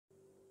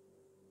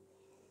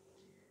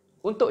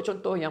Untuk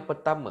contoh yang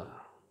pertama,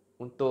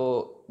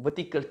 untuk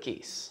vertical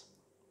case.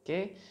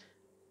 Okay.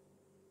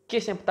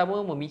 Kes yang pertama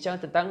membincang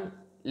tentang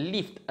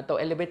lift atau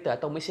elevator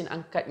atau mesin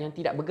angkat yang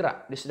tidak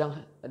bergerak. Dia sedang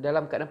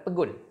dalam keadaan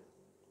pegun.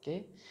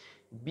 Okay.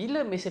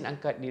 Bila mesin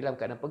angkat di dalam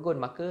keadaan pegun,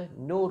 maka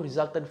no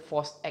resultant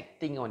force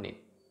acting on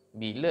it.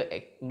 Bila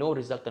no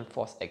resultant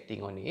force acting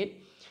on it,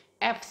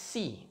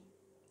 FC,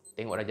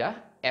 tengok Raja,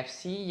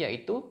 FC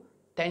iaitu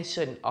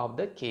tension of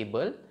the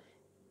cable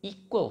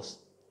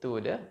equals to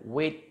the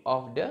weight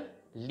of the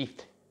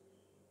lift.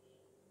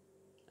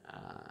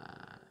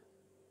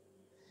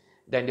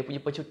 Dan dia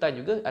punya pecutan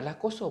juga adalah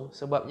kosong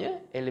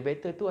sebabnya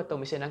elevator tu atau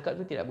mesin angkat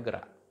tu tidak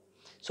bergerak.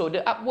 So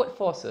the upward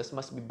forces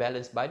must be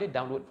balanced by the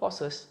downward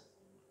forces.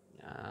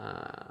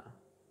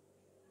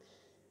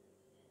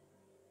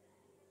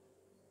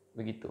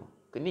 Begitu.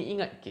 Kena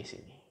ingat kes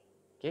ini.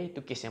 Okay,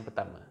 itu kes yang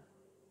pertama.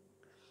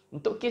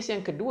 Untuk kes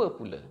yang kedua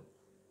pula,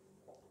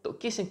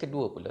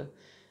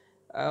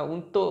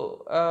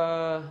 untuk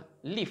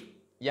lift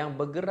yang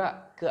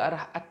bergerak ke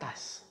arah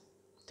atas,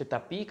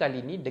 tetapi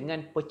kali ini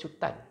dengan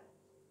pecutan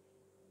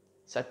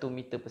 1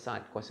 meter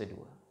pesawat kuasa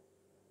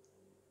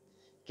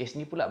 2. Kes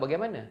ni pula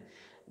bagaimana?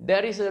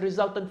 There is a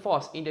resultant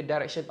force in the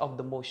direction of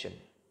the motion.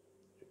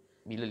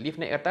 Bila lift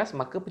naik ke atas,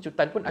 maka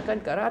pecutan pun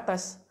akan ke arah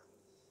atas.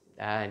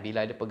 Dan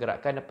bila ada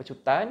pergerakan dan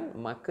pecutan,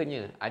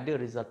 makanya ada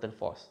resultant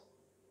force.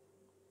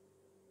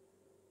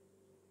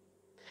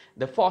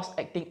 The force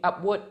acting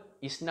upward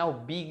is now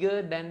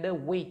bigger than the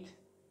weight.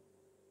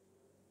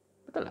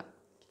 Betul tak?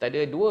 Kita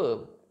ada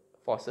dua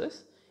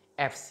forces,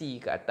 FC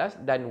ke atas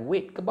dan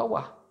weight ke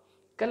bawah.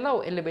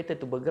 Kalau elevator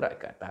tu bergerak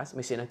ke atas,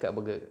 mesin angkat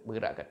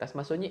bergerak ke atas,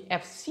 maksudnya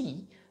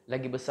FC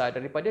lagi besar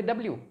daripada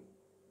W.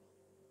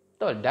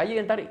 Betul, daya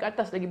yang tarik ke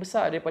atas lagi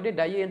besar daripada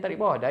daya yang tarik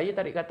bawah. Daya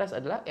tarik ke atas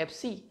adalah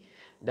FC.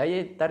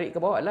 Daya tarik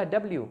ke bawah adalah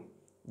W.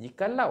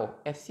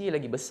 Jikalau FC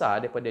lagi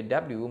besar daripada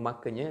W,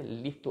 makanya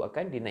lift tu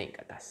akan dinaik ke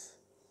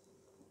atas.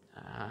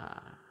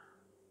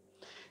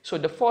 So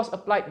the force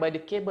applied by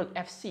the cable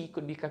FC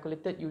could be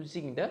calculated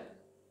using the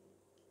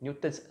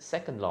Newton's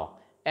second law.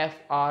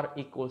 Fr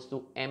equals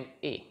to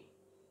ma.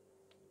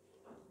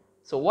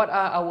 So what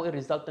are our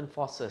resultant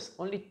forces?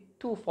 Only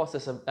two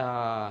forces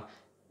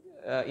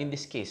in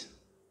this case,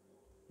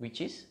 which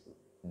is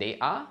they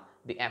are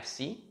the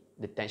FC,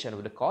 the tension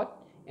of the cord,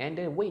 and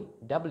the weight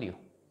W.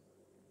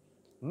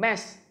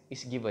 Mass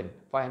is given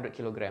 500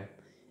 kg.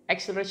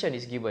 Acceleration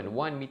is given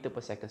 1 meter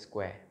per second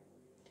square.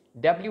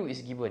 W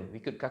is given.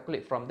 We could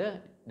calculate from the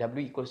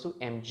W equals to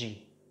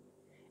mg.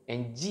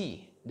 And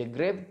G, the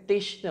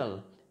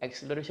gravitational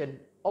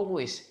acceleration,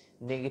 always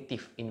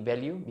negative in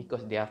value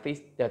because they are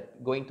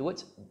going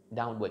towards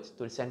downwards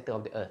to the center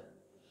of the earth.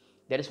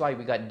 That is why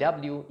we got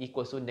W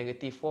equals to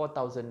negative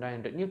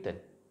 4,900 Newton.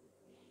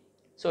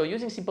 So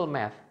using simple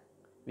math,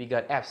 we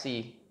got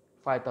FC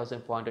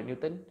 5,400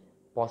 Newton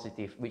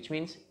positive, which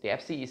means the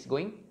FC is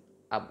going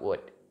upward.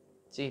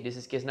 See, this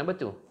is case number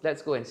 2. Let's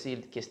go and see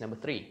case number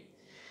 3.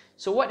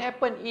 So what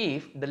happens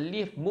if the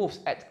lift moves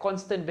at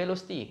constant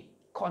velocity?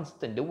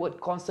 Constant, the word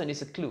constant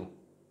is a clue.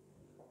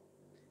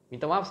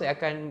 Minta maaf, saya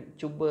akan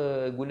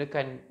cuba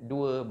gunakan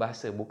dua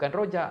bahasa, bukan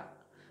rojak,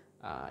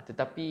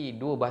 tetapi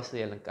dua bahasa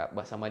yang lengkap,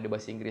 sama ada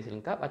bahasa Inggeris yang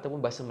lengkap ataupun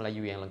bahasa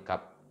Melayu yang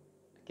lengkap.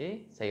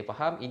 Okay, saya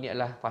faham ini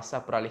adalah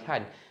fasa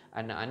peralihan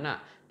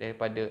anak-anak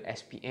daripada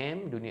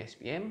SPM, dunia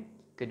SPM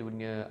ke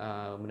dunia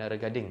Menara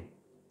Gading.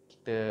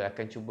 Kita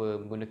akan cuba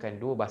menggunakan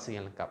dua bahasa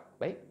yang lengkap.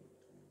 Baik.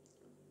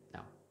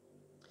 Now,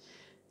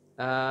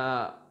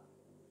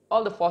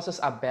 all the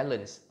forces are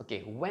balanced.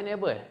 Okay,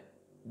 whenever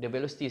the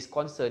velocity is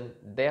constant,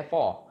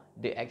 therefore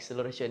the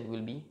acceleration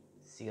will be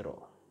 0.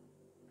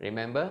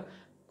 Remember,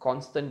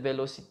 constant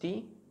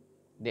velocity,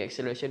 the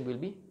acceleration will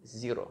be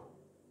 0.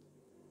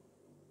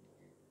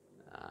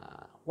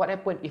 What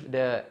happens if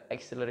the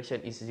acceleration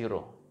is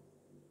 0?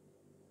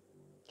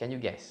 Can you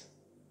guess?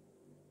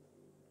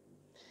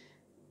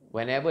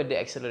 Whenever the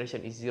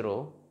acceleration is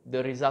 0,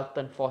 the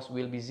resultant force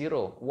will be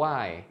 0.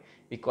 Why?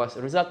 Because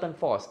resultant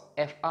force,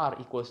 Fr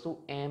equals to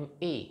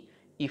ma.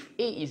 If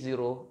A is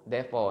 0,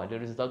 therefore the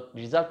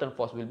resultant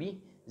force will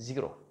be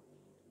 0.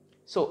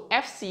 So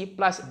Fc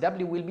plus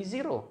W will be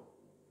 0.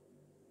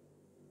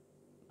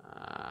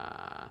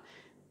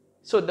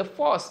 So the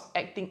force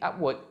acting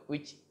upward,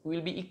 which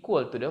will be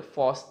equal to the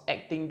force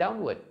acting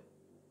downward,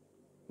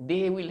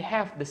 they will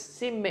have the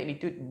same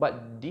magnitude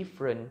but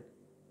different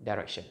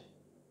direction.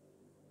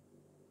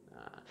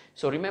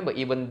 So remember,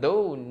 even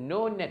though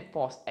no net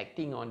force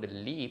acting on the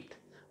lift,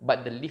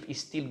 but the lift is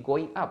still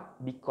going up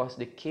because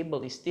the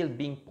cable is still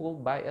being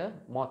pulled by a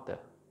motor.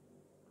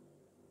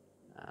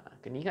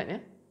 Kena ingat ya.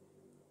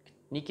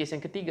 Ini kes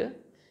yang ketiga.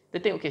 Kita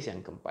tengok kes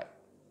yang keempat.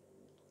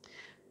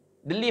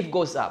 The lift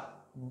goes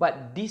up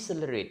but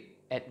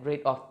decelerate at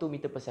rate of 2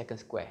 meter per second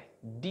square.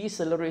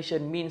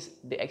 Deceleration means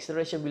the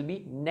acceleration will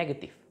be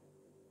negative.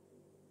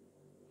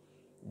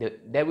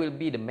 There will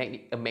be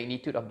a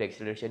magnitude of the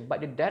acceleration,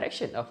 but the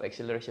direction of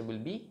acceleration will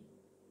be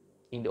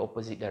in the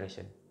opposite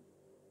direction.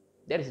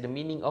 That is the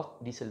meaning of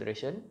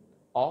deceleration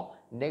or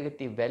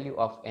negative value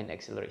of an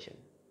acceleration.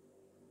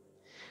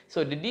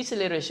 So the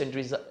deceleration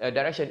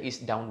direction is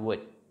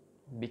downward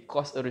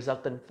because a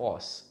resultant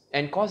force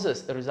and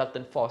causes a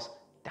resultant force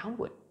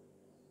downward.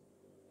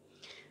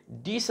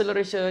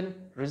 Deceleration,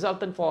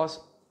 resultant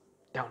force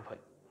downward.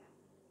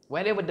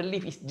 Whenever the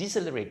lift is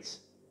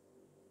decelerates,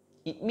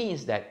 it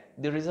means that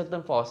the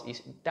resultant force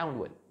is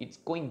downward. It's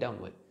going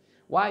downward.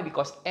 Why?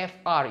 Because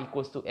Fr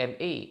equals to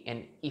ma,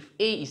 and if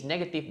A is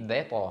negative,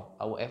 therefore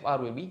our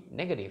Fr will be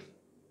negative.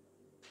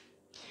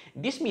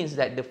 This means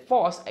that the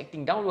force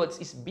acting downwards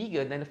is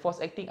bigger than the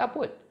force acting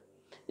upward.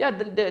 Yeah,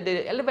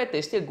 the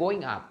elevator is still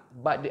going up,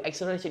 but the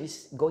acceleration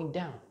is going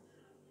down.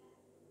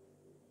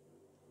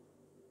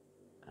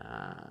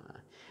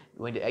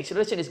 When the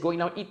acceleration is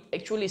going down, it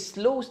actually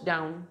slows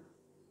down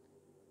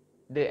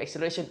the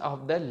acceleration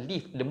of the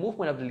lift, the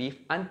movement of the lift,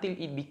 until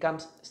it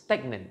becomes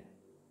stagnant.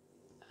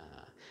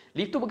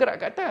 Lift tu bergerak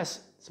ke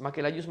atas,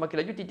 semakin laju,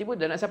 tiba-tiba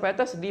dah nak sampai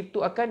atas, lift tu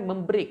akan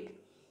membrake.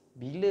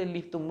 Bila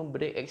lift tu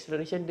membrake,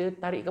 acceleration dia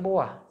tarik ke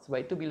bawah. Sebab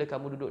itu bila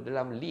kamu duduk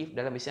dalam lift,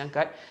 dalam besi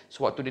angkat,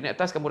 sewaktu dia naik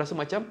atas, kamu rasa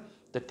macam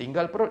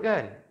tertinggal perut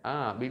kan?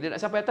 Bila nak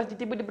sampai atas,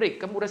 tiba-tiba dia brake,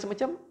 kamu rasa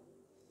macam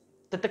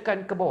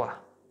tertekan ke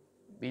bawah.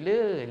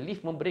 Bila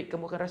lift membrake,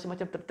 kamu akan rasa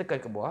macam tertekan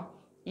ke bawah.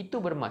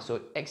 Itu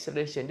bermaksud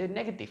acceleration dia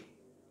negatif.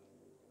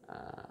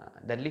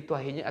 Dan lift tu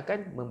akhirnya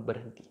akan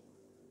berhenti.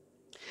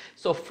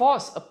 So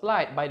force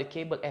applied by the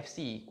cable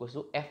FC equals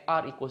to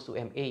Fr equals to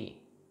ma.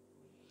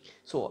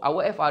 So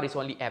our Fr is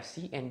only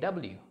Fc and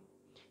W.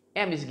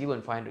 M is given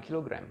 500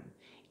 kg.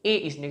 A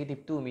is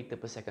negative 2 meter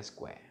per second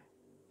square.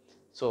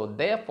 So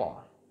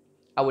therefore,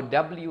 our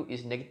W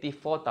is negative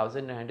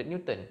 4,900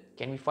 Newton.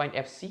 Can we find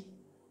Fc?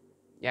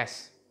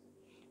 Yes.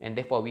 And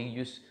therefore, we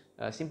use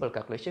a simple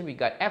calculation. We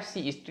got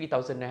Fc is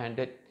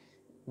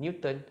 3,900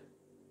 Newton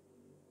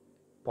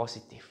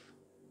positive.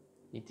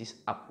 It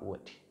is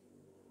upward.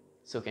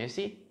 So can you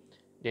see?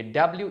 The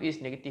W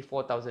is negative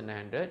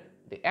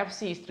 4,900. The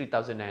Fc is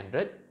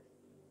 3,900.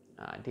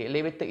 The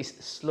elevator is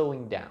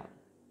slowing down.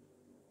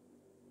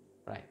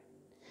 Right.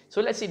 So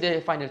let's see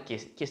the final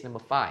case. Case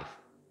number 5.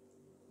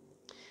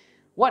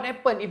 What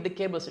happened if the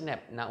cable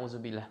snap?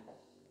 Na'udzubillah.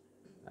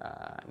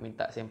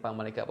 Minta sempang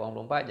malaikat bawang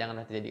lompat,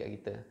 janganlah terjadi kat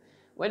kita.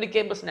 When the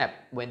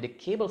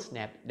cable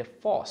snap, the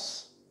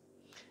force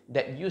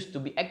that used to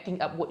be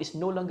acting upward is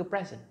no longer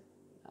present.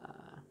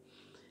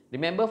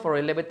 Remember, for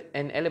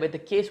an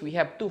elevator case, we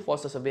have two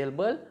forces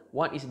available.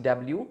 One is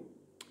W,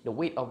 the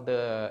weight of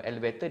the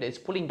elevator that is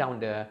pulling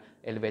down the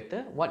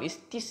elevator. One is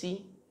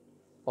TC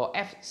or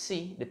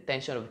FC, the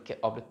tension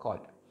of the cord.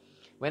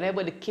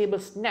 Whenever the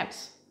cable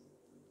snaps,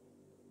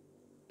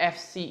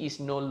 FC is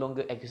no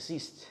longer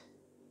exists.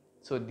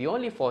 So the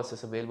only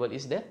forces available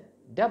is the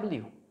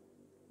W.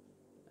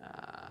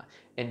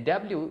 And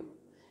W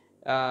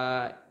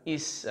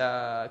is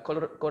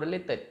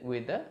correlated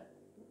with the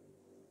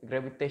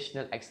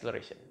gravitational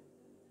acceleration.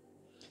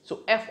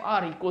 So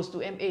Fr equals to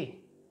ma.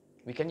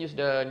 We can use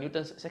the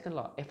Newton's second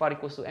law. Fr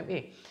equals to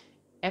ma.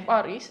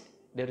 Fr is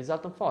the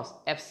resultant force.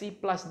 Fc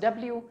plus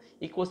W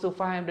equals to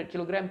 500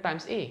 kg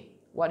times A.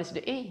 What is the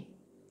A?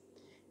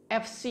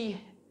 Fc,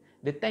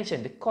 the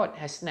tension, the cord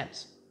has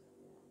snapped.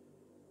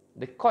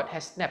 The cord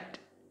has snapped.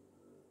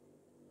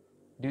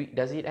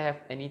 Does it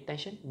have any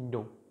tension?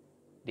 No.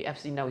 The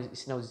Fc now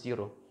is now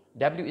 0.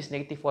 W is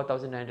negative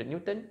 4,900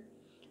 Newton.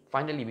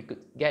 Finally, we could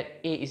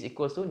get A is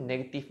equals to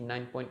negative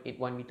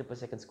 9.81 meter per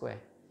second square.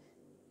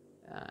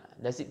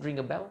 Does it ring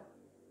a bell?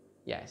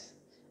 Yes.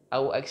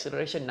 Our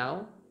acceleration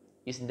now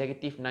is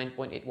negative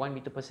 9.81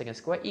 meter per second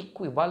square,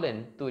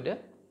 equivalent to the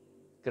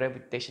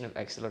gravitational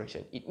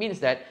acceleration. It means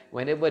that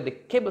whenever the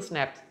cable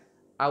snaps,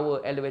 our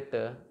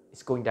elevator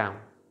is going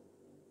down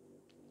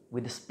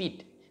with the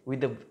speed, with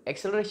the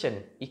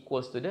acceleration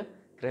equals to the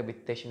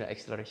gravitational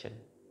acceleration.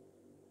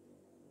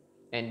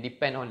 And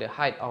depend on the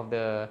height of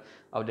the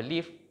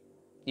lift,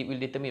 it will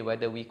determine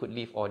whether we could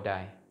live or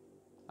die.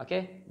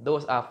 Okay,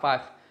 those are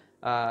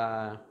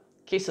 5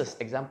 cases,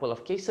 example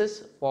of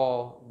cases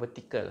for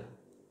vertical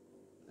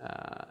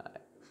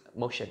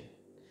motion.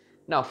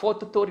 Now for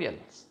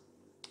tutorials,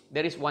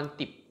 there is one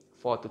tip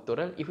for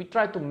tutorial. If we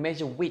try to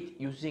measure weight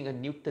using a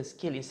Newton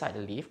scale inside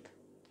the lift,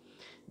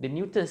 the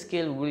Newton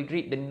scale will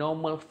read the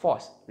normal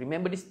force.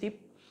 Remember this tip?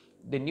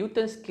 The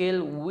Newton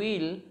scale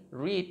will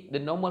read the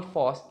normal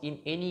force in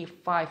any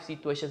 5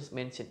 situations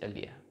mentioned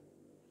earlier.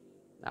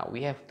 Now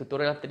we have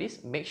tutorial after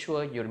this. Make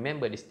sure you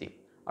remember this tip.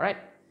 Alright,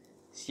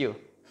 see you.